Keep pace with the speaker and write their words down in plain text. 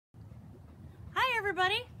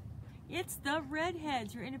everybody, it's the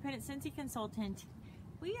Redheads, your independent Scentsy consultant.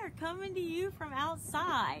 We are coming to you from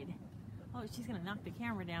outside. Oh, she's gonna knock the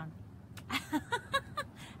camera down.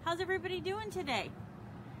 How's everybody doing today?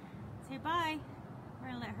 Say bye. We're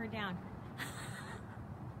gonna let her down.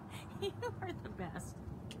 You are the best.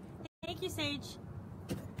 Thank you, Sage.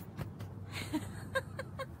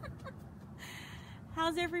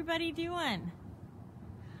 How's everybody doing?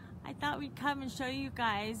 I thought we'd come and show you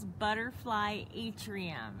guys Butterfly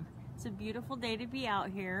Atrium. It's a beautiful day to be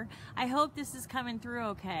out here. I hope this is coming through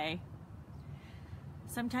okay.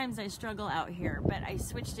 Sometimes I struggle out here, but I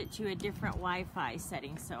switched it to a different Wi-Fi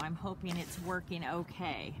setting, so I'm hoping it's working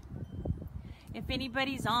okay. If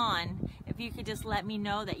anybody's on, if you could just let me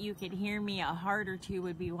know that you could hear me, a heart or two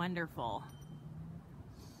would be wonderful.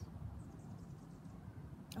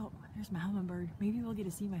 Oh, there's my hummingbird. Maybe we'll get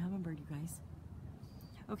to see my hummingbird, you guys.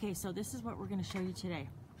 Okay, so this is what we're going to show you today.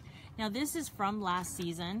 Now, this is from last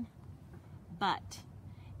season, but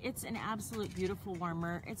it's an absolute beautiful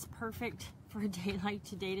warmer. It's perfect for a day like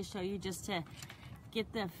today to show you, just to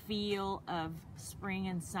get the feel of spring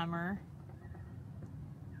and summer.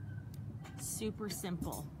 Super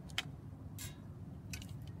simple.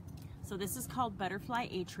 So this is called Butterfly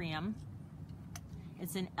Atrium.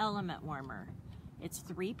 It's an element warmer. It's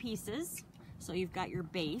 3 pieces. So you've got your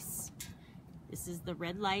base. This is the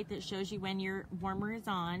red light that shows you when your warmer is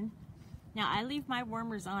on. Now, I leave my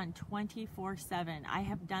warmers on 24/7. I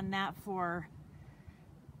have done that for,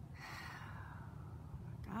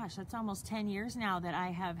 gosh, that's almost 10 years now that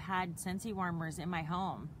I have had Scentsy warmers in my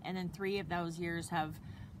home. And then 3 of those years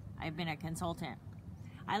I've been a consultant.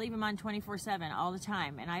 I leave them on 24/7 all the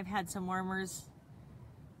time. And I've had some warmers,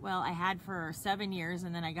 well, I had for 7 years,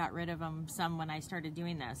 and then I got rid of them some when I started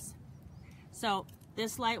doing this. So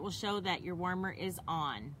this light will show that your warmer is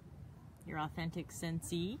on, your authentic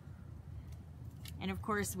Scentsy. And of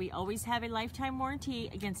course, we always have a lifetime warranty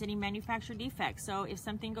against any manufacturer defects. So if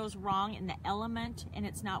something goes wrong in the element and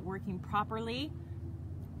it's not working properly,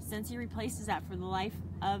 Scentsy replaces that for the life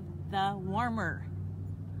of the warmer.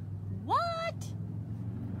 What?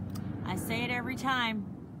 I say it every time,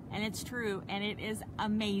 and it's true, and it is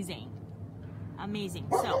amazing. Amazing.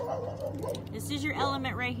 So this is your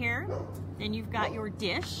element right here. Then you've got your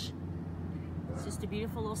dish. It's just a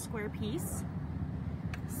beautiful little square piece.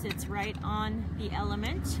 Sits right on the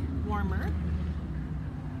element warmer.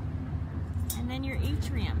 And then your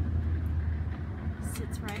atrium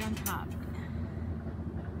sits right on top.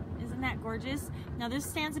 Isn't that gorgeous? Now this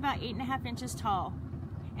stands about 8.5 inches tall.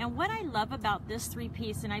 And what I love about this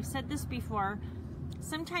 3-piece, and I've said this before,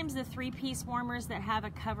 sometimes the 3-piece warmers that have a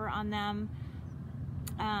cover on them,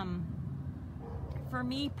 for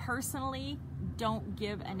me personally, don't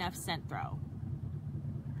give enough scent throw.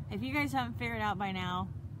 If you guys haven't figured out by now,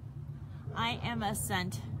 I am a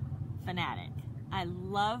scent fanatic. I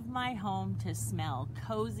love my home to smell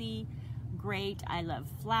cozy, great. I love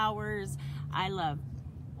flowers. I love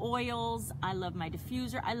oils. I love my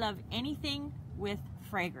diffuser. I love anything with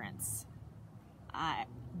fragrance. I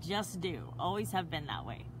just do. Always have been that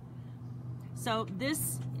way. So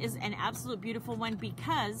this is an absolute beautiful one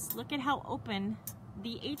because look at how open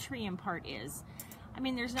the atrium part is. I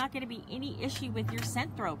mean, there's not going to be any issue with your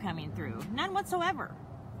scent throw coming through. None whatsoever.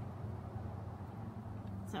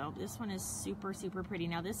 So this one is super, super pretty.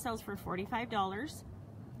 Now this sells for $45.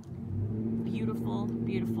 Beautiful,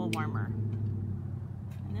 beautiful warmer.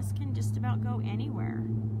 And this can just about go anywhere.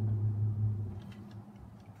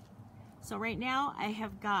 So right now I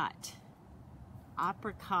have got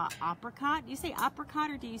apricot. Do you say apricot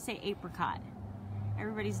or do you say apricot?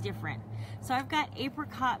 Everybody's different. So I've got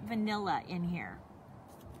apricot vanilla in here.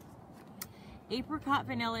 Apricot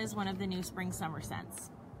vanilla is one of the new spring summer scents.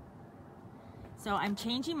 So I'm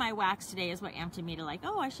changing my wax today, is what amped me to like,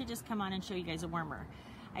 oh, I should just come on and show you guys a warmer.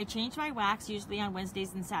 I change my wax usually on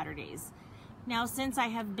Wednesdays and Saturdays. Now, since I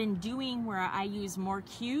have been doing where I use more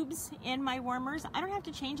cubes in my warmers, I don't have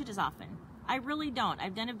to change it as often. I really don't.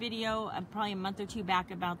 I've done a video probably a month or 2 back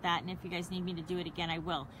about that, and if you guys need me to do it again, I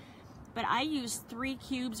will. But I use 3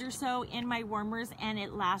 cubes or so in my warmers, and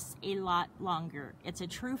it lasts a lot longer. It's a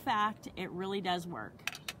true fact. It really does work.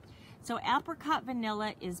 So apricot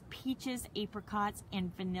vanilla is peaches, apricots,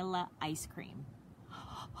 and vanilla ice cream.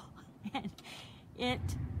 And it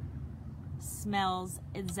smells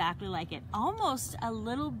exactly like it. Almost a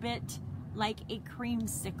little bit like a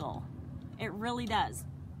creamsicle. It really does.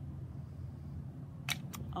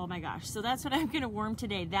 Oh my gosh. So that's what I'm going to warm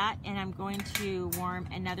today. That, and I'm going to warm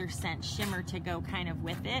another scent, shimmer, to go kind of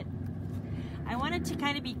with it. I want it to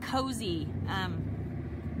kind of be cozy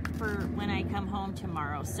for when I come home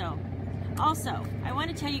tomorrow. So also, I want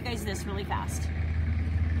to tell you guys this really fast.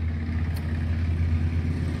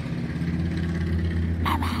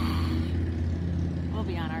 We'll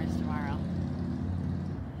be on ours tomorrow.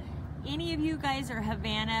 Any of you guys are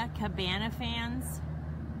Havana Cabana fans?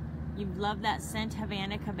 You love that scent,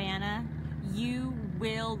 Havana Cabana? You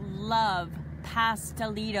will love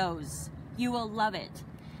Pastelitos. You will love it.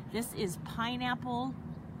 This is pineapple,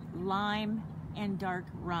 lime, and dark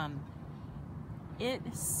rum. It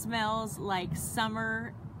smells like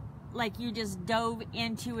summer, like you just dove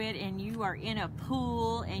into it and you are in a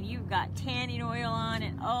pool and you've got tanning oil on,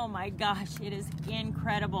 and oh my gosh, it is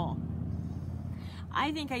incredible.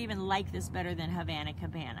 I think I even like this better than Havana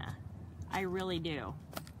Cabana. I really do.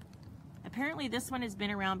 Apparently this one has been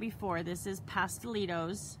around before. This is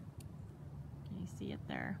Pastelitos. Can you see it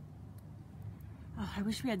there? Oh, I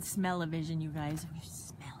wish we had smell-o-vision, you guys.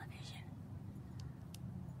 Smell-o-vision.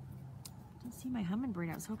 Don't see my hummingbird.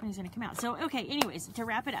 I was hoping he's going to come out. So, okay, anyways, to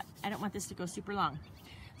wrap it up, I don't want this to go super long.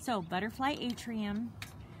 So, Butterfly Atrium,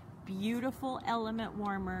 beautiful element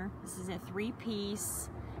warmer. This is a 3-piece.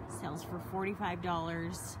 Sells for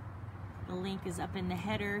 $45. The link is up in the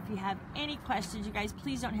header. If you have any questions, you guys,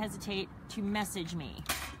 please don't hesitate to message me.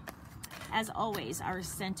 As always, our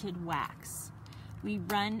scented wax. We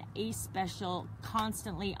run a special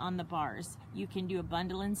constantly on the bars. You can do a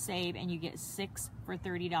bundle and save, and you get 6 for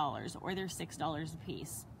 $30, or they're $6 a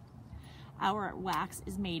piece. Our wax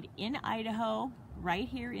is made in Idaho, right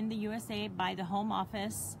here in the USA by the Home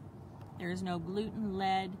Office. There is no gluten,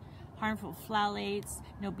 lead, harmful phthalates,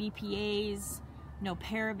 no BPAs, no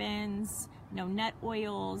parabens, no nut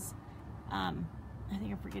oils. I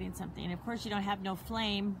think I'm forgetting something. And of course, you don't have no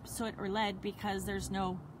flame, soot, or lead because there's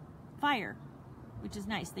no fire, which is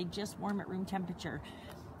nice. They just warm at room temperature.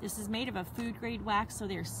 This is made of a food grade wax, so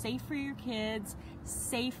they're safe for your kids,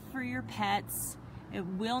 safe for your pets. It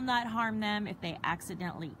will not harm them if they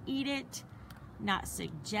accidentally eat it. Not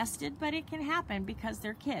suggested, but it can happen because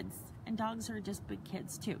they're kids, and dogs are just big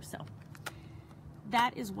kids too. So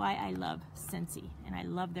that is why I love Scentsy, and I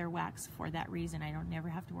love their wax for that reason. I don't never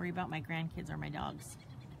have to worry about my grandkids or my dogs.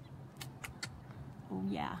 Oh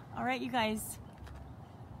yeah. All right, you guys.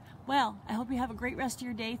 Well, I hope you have a great rest of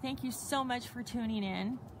your day. Thank you so much for tuning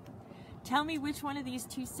in. Tell me which one of these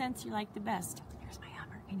 2 scents you like the best. Here's my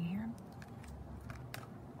hammer. Can you hear him?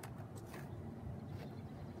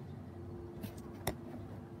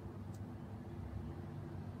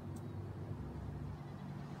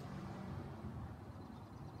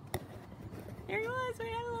 There he was. We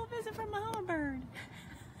had a little visit from a hummingbird.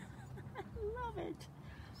 I love it.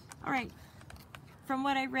 All right. From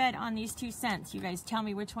what I read on these 2 scents, you guys tell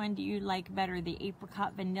me which one do you like better, the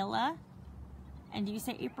apricot vanilla? And do you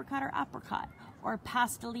say apricot or apricot? Or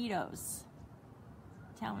Pastelitos?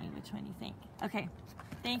 Tell me which one you think. Okay.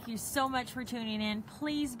 Thank you so much for tuning in.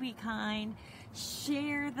 Please be kind.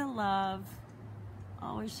 Share the love.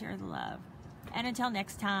 Always share the love. And until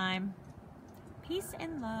next time, peace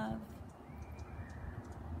and love.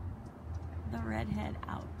 The redhead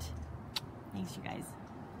out. Thanks, you guys.